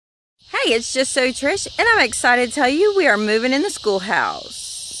Hey, it's Just So Trish, and I'm excited to tell you we are moving in the schoolhouse.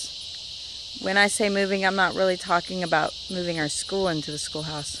 When I say moving, I'm not really talking about moving our school into the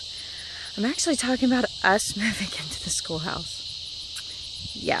schoolhouse. I'm actually talking about us moving into the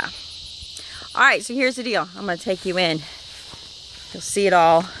schoolhouse. Yeah. Alright, so here's the deal. I'm going to take you in. You'll see it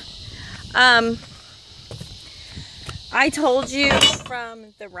all. I told you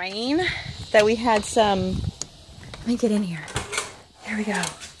from the rain that we had some... Let me get in here. Here we go.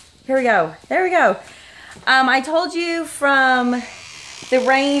 Here we go. There we go. I told you from the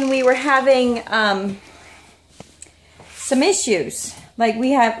rain we were having some issues. Like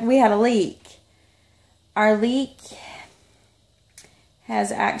we had a leak. Our leak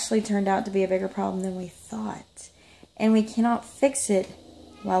has actually turned out to be a bigger problem than we thought. And we cannot fix it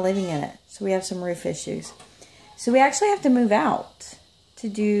while living in it. So we have some roof issues. So we actually have to move out to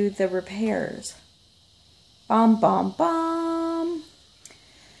do the repairs. Bum, bum, bum.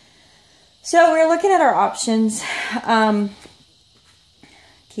 So we're looking at our options.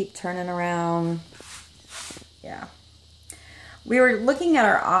 Keep turning around. Yeah. We were looking at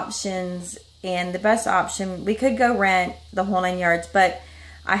our options, and the best option, we could go rent the whole 9 yards, but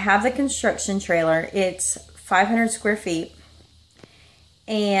I have the construction trailer. It's 500 square feet,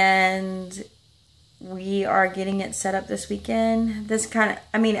 and we are getting it set up this weekend. This has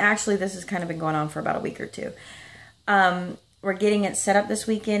kind of been going on for about a week or two. We're getting it set up this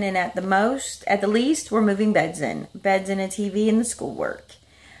weekend, and at the least, we're moving beds in a TV and the schoolwork.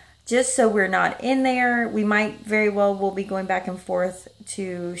 Just so we're not in there. We might we'll be going back and forth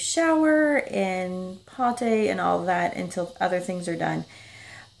to shower and potty and all of that until other things are done.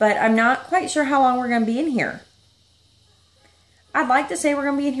 But I'm not quite sure how long we're going to be in here. I'd like to say we're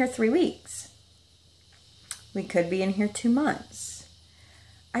going to be in here 3 weeks. We could be in here 2 months.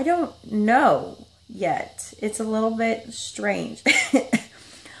 I don't know yet. It's a little bit strange.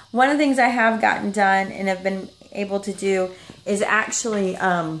 One of the things I have gotten done and have been able to do is actually,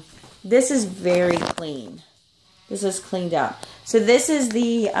 this is very clean. This is cleaned up. So this is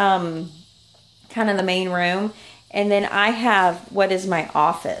the, kind of the main room. And then I have what is my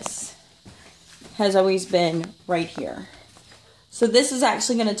office. Has always been right here. So this is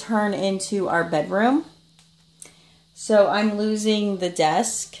actually going to turn into our bedroom. So I'm losing the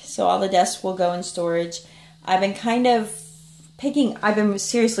desk. So all the desks will go in storage. I've been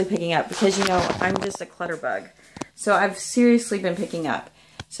seriously picking up because, you know, I'm just a clutter bug. So I've seriously been picking up.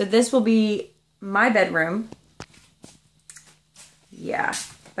 So this will be my bedroom. Yeah.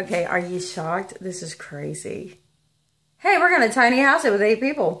 Okay, are you shocked? This is crazy. Hey, we're going to tiny house it with 8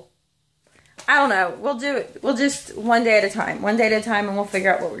 people. I don't know. We'll do it. We'll just one day at a time. One day at a time, and we'll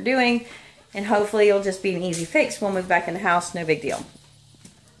figure out what we're doing. And hopefully it'll just be an easy fix. We'll move back in the house. No big deal.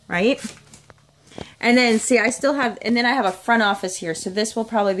 Right? And then, see, I have a front office here. So this will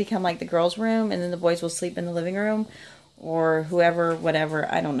probably become like the girls' room. And then the boys will sleep in the living room. Or whoever, whatever.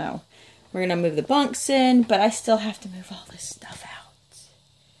 I don't know. We're going to move the bunks in. But I still have to move all this stuff out.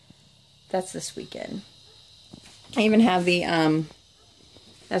 That's this weekend. I even have the,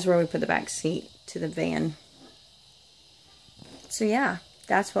 that's where we put the back seat to the van. So, yeah.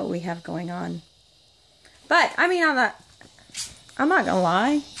 That's what we have going on. But, I mean, I'm not going to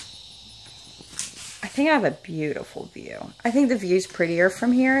lie. I think I have a beautiful view. I think the view's prettier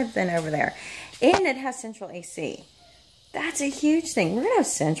from here than over there. And it has central AC. That's a huge thing. We're going to have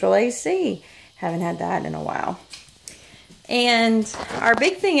central AC. Haven't had that in a while. And our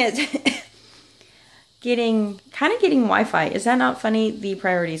big thing is getting Wi-Fi. Is that not funny? The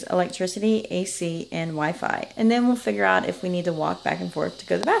priorities: electricity, AC, and Wi-Fi. And then we'll figure out if we need to walk back and forth to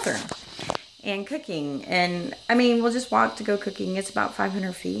go to the bathroom. And cooking. And, I mean, we'll just walk to go cooking. It's about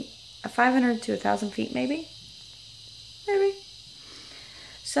 500 feet. 500 to 1,000 feet, maybe? Maybe.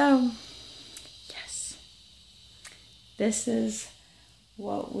 So, yes. This is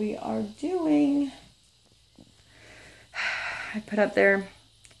what we are doing. I put up there,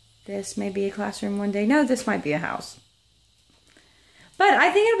 this may be a classroom one day. No, this might be a house. But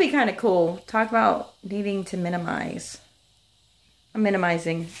I think it'll be kind of cool. Talk about needing to minimize. I'm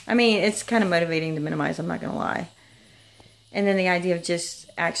minimizing. I mean, it's kind of motivating to minimize, I'm not going to lie. And then the idea of just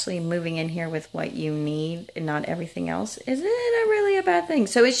actually moving in here with what you need and not everything else isn't really a bad thing.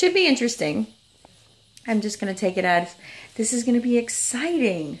 So it should be interesting. I'm just going to take it as, this is going to be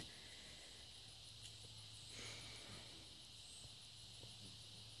exciting.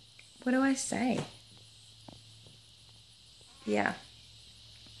 What do I say? Yeah.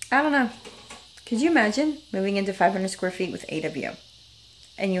 I don't know. Could you imagine moving into 500 square feet with 8 of you?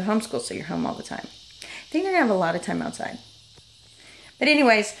 And you homeschool, so you're home all the time. I think they're going to have a lot of time outside. But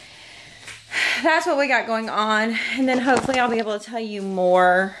anyways, that's what we got going on. And then hopefully I'll be able to tell you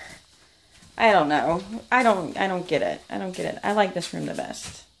more I don't know. I don't get it. I don't get it. I like this room the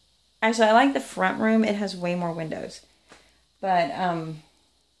best. Actually, I like the front room. It has way more windows. But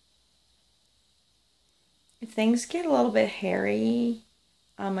if things get a little bit hairy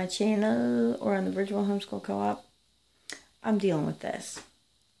on my channel or on the Virtual Homeschool Co-op, I'm dealing with this.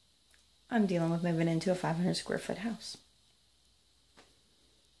 I'm dealing with moving into a 500 square foot house.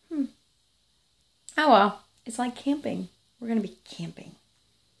 Oh well, it's like camping. We're going to be camping.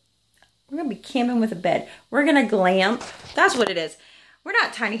 We're going to be camping with a bed. We're going to glamp. That's what it is. We're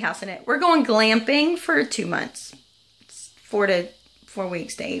not tiny housing it. We're going glamping for 2 months. It's 4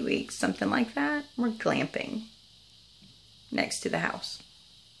 weeks to 8 weeks, something like that. We're glamping next to the house.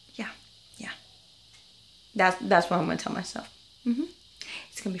 Yeah. That's what I'm going to tell myself.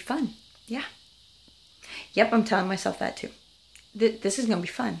 It's going to be fun. Yeah. Yep, I'm telling myself that too. This is going to be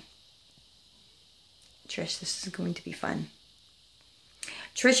fun. Trish, this is going to be fun.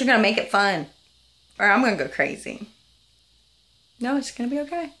 Trish, you're going to make it fun. Or I'm going to go crazy. No, it's going to be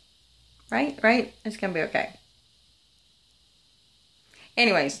okay. Right? It's going to be okay.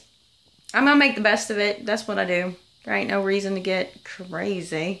 Anyways, I'm going to make the best of it. That's what I do. There ain't no reason to get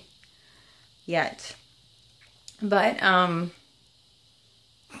crazy yet. But,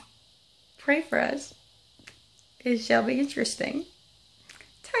 pray for us. It shall be interesting.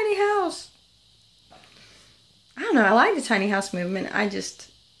 Tiny house. I don't know. I like the tiny house movement. I just,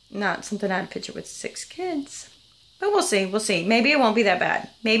 not something I'd picture with 6 kids. But we'll see. We'll see. Maybe it won't be that bad.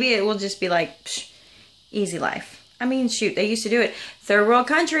 Maybe it will just be like, psh, easy life. I mean, shoot, they used to do it. Third world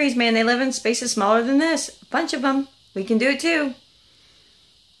countries, man, they live in spaces smaller than this. A bunch of them. We can do it too.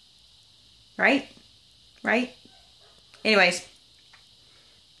 Right? Anyways,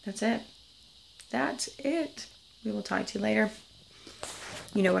 that's it. That's it. We will talk to you later.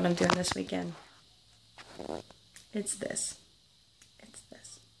 You know what I'm doing this weekend. It's this.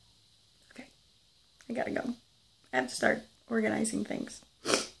 Okay. I gotta go. I have to start organizing things.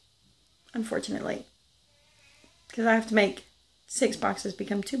 Unfortunately. Because I have to make 6 boxes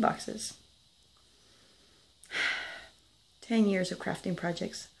become 2 boxes. 10 years of crafting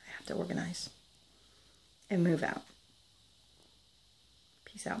projects I have to organize. And move out.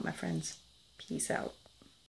 Peace out, my friends. Peace out.